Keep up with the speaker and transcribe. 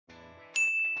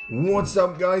What's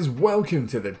up guys, welcome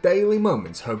to the Daily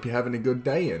Moments. Hope you're having a good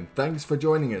day and thanks for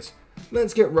joining us.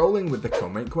 Let's get rolling with the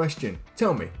comment question.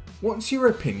 Tell me, what's your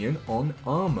opinion on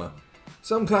armor?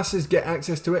 Some classes get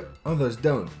access to it, others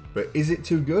don't. But is it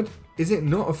too good? Is it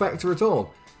not a factor at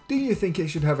all? Do you think it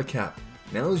should have a cap?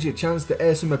 Now's your chance to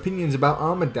air some opinions about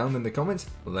armor down in the comments.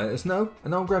 Let us know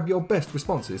and I'll grab your best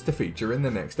responses to feature in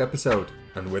the next episode.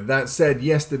 And with that said,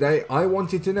 yesterday I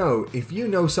wanted to know if you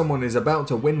know someone is about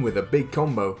to win with a big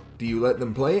combo, do you let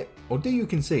them play it or do you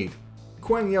concede?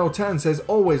 Kwang Yao Tan says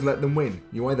always let them win.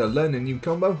 You either learn a new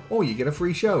combo or you get a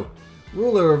free show.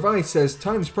 Ruler of Ice says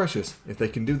time's precious. If they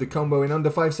can do the combo in under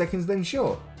 5 seconds then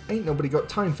sure. Ain't nobody got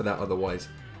time for that otherwise.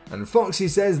 And Foxy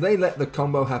says they let the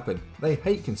combo happen. They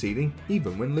hate conceding,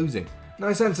 even when losing.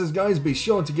 Nice answers guys, be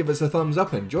sure to give us a thumbs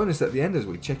up and join us at the end as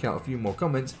we check out a few more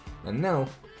comments. And now,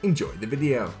 enjoy the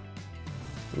video.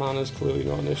 Mana's clearly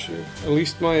not an issue. At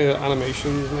least my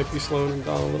animations might be slowing them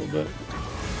down a little bit.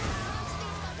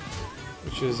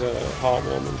 Which is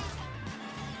heartwarming.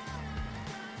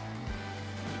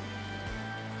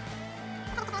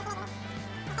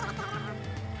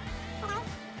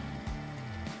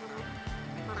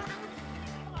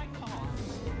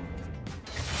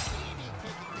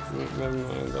 Never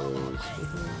mind, that was...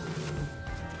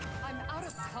 I'm out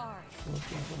of cards.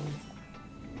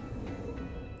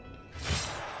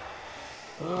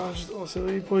 Oh, just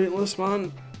utterly pointless,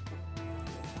 man.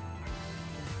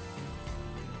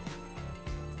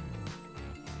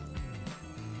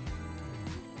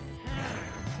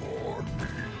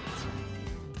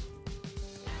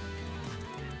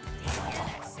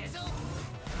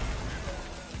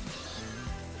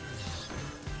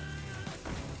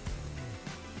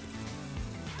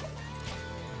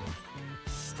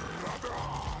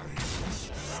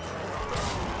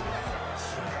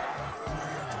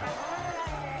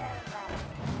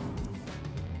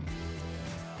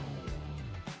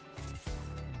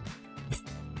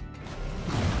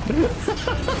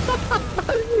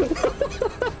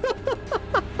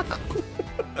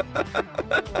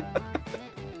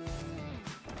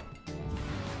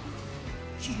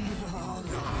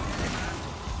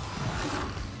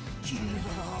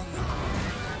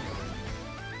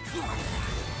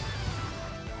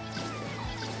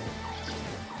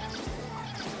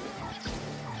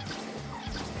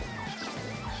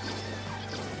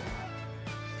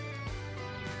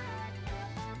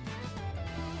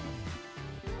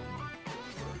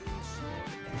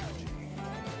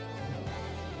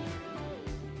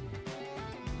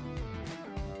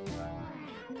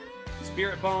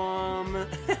 Spirit Bomb!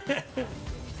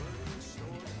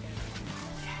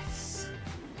 Yes!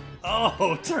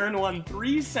 Oh, turn 1,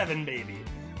 3-7, baby!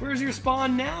 Where's your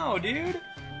spawn now, dude?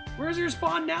 Where's your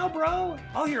spawn now, bro?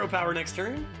 I'll hero power next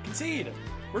turn. Concede.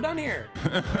 We're done here.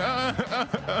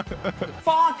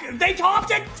 Fuck! They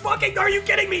topped it! Fucking, are you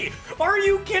kidding me? Are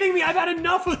you kidding me? I've had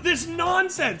enough of this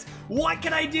nonsense! What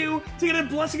can I do to get a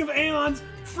Blessing of Aeons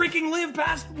freaking live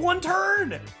past one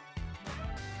turn?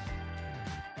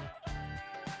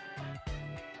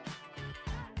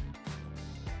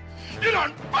 You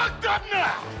done fucked up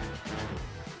now!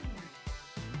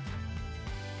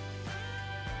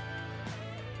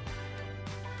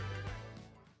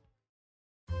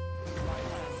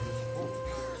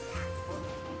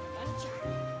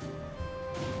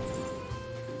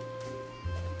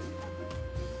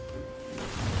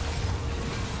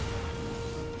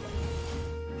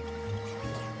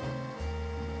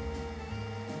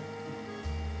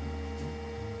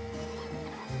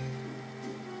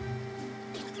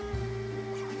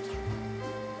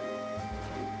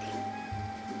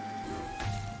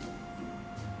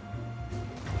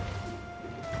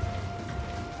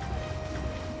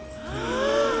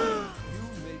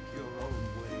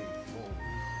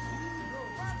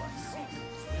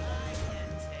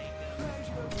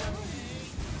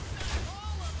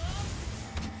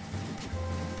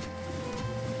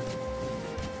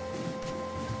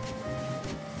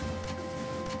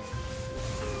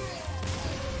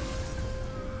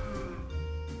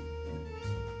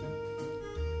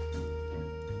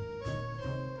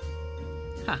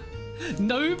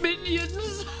 No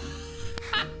minions!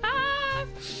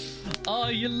 Oh,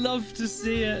 you love to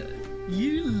see it.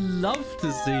 You love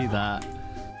to see that.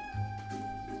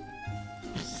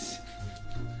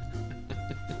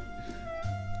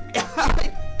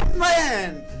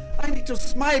 Man! I need to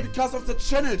smile because of the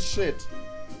channel shit.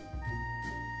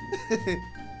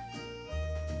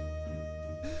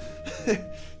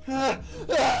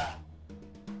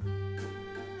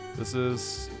 This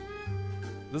is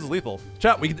lethal.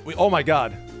 Chat, we oh my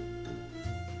god.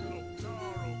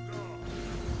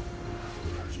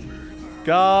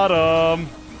 Got him.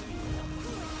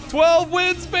 12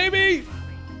 wins, baby!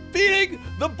 Beating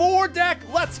the board deck.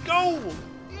 Let's go.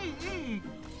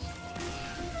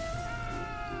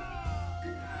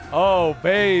 Oh,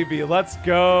 baby, let's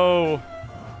go.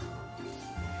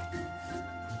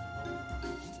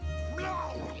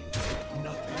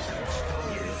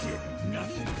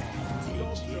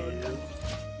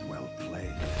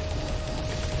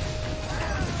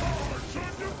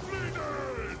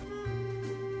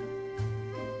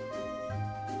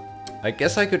 I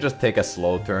guess I could just take a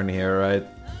slow turn here, right?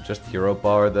 Just hero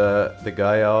power the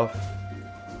guy off.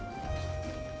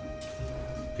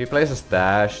 If he plays a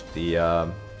stash, the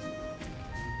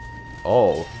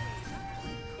oh.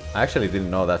 I actually didn't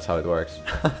know that's how it works.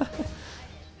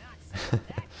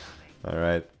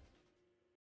 Alright.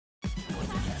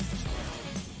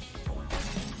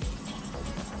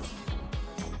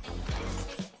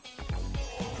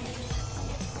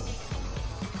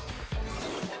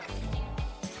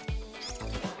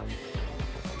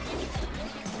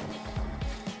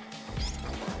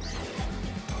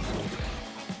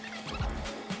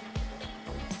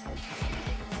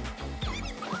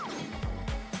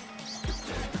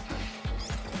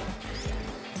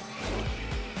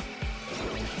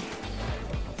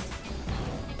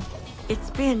 It's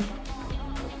been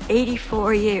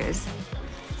 84 years.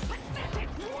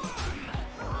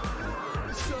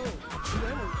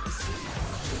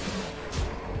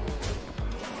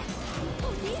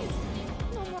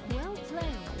 Well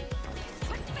played.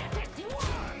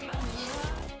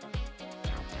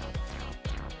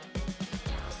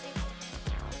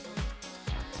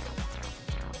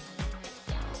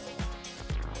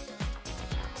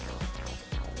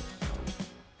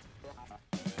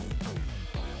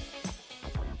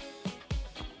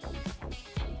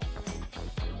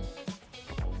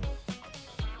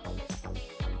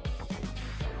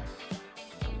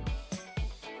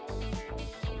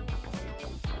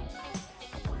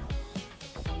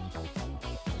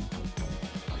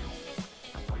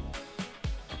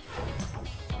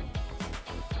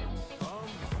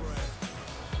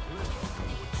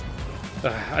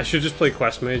 I should just play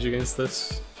Quest Mage against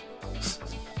this.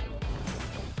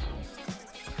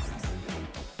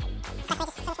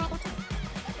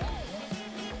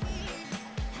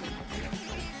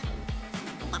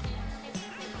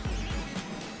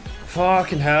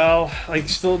 Fucking hell. Like,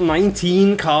 still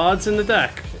 19 cards in the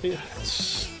deck.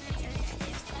 It's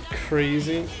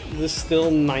crazy. There's still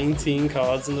 19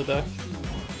 cards in the deck.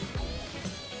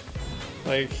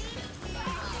 Like,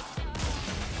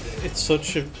 it's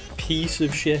such a piece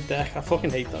of shit deck. I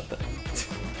fucking hate that deck.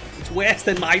 It's worse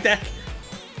than my deck.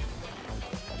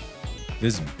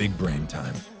 This is big brain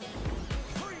time.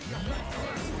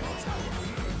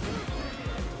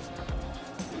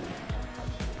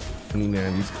 I need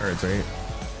these cards, right?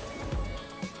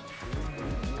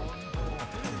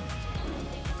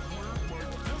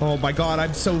 Oh my god,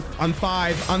 I'm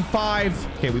 5. On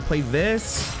 5. Okay, we play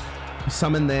this. We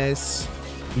summon this.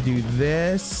 We do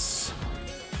this.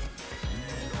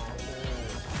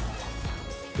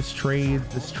 This trade,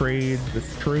 this trade,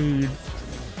 this trade.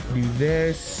 We do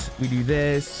this. We do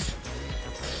this.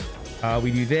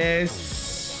 We do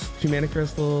this. 2 mana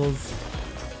crystals.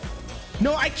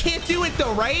 No, I can't do it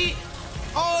though, right?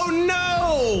 Oh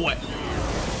no!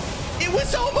 It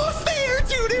was almost there,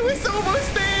 dude. It was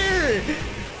almost there.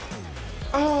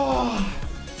 Oh.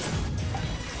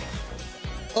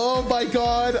 Oh my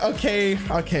god. Okay.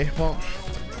 Okay. Well.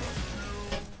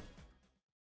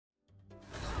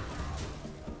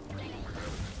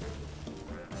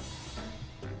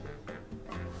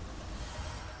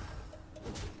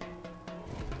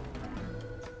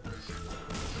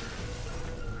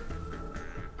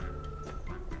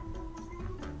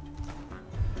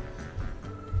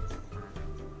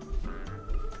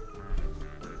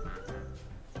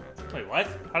 Wait, what?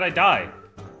 How'd I die?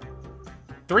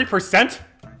 3%?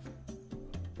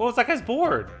 What was that guy's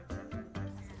board?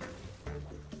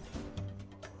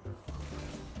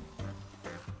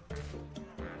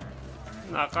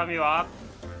 Not cut you off.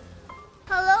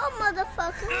 Hello,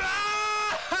 motherfucker.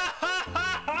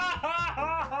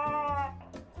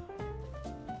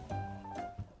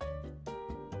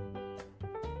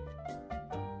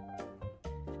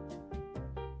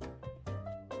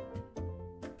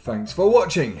 Thanks for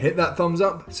watching, hit that thumbs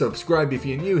up, subscribe if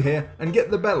you're new here, and get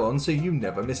the bell on so you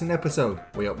never miss an episode.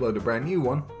 We upload a brand new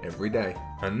one every day.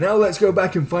 And now let's go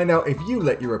back and find out if you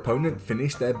let your opponent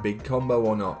finish their big combo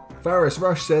or not. Faris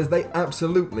Rush says they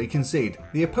absolutely concede.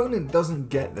 The opponent doesn't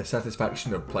get the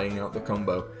satisfaction of playing out the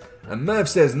combo. And Merv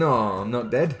says, no, I'm not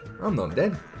dead. I'm not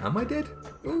dead. Am I dead?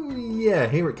 Ooh, yeah,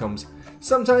 here it comes.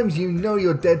 Sometimes you know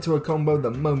you're dead to a combo the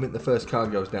moment the first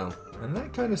card goes down. And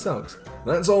that kind of sucks.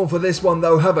 That's all for this one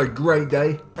though. Have a great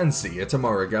day and see you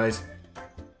tomorrow, guys.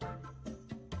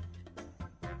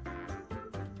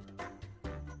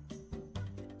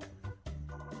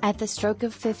 At the stroke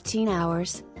of 15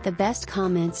 hours, the best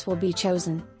comments will be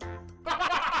chosen.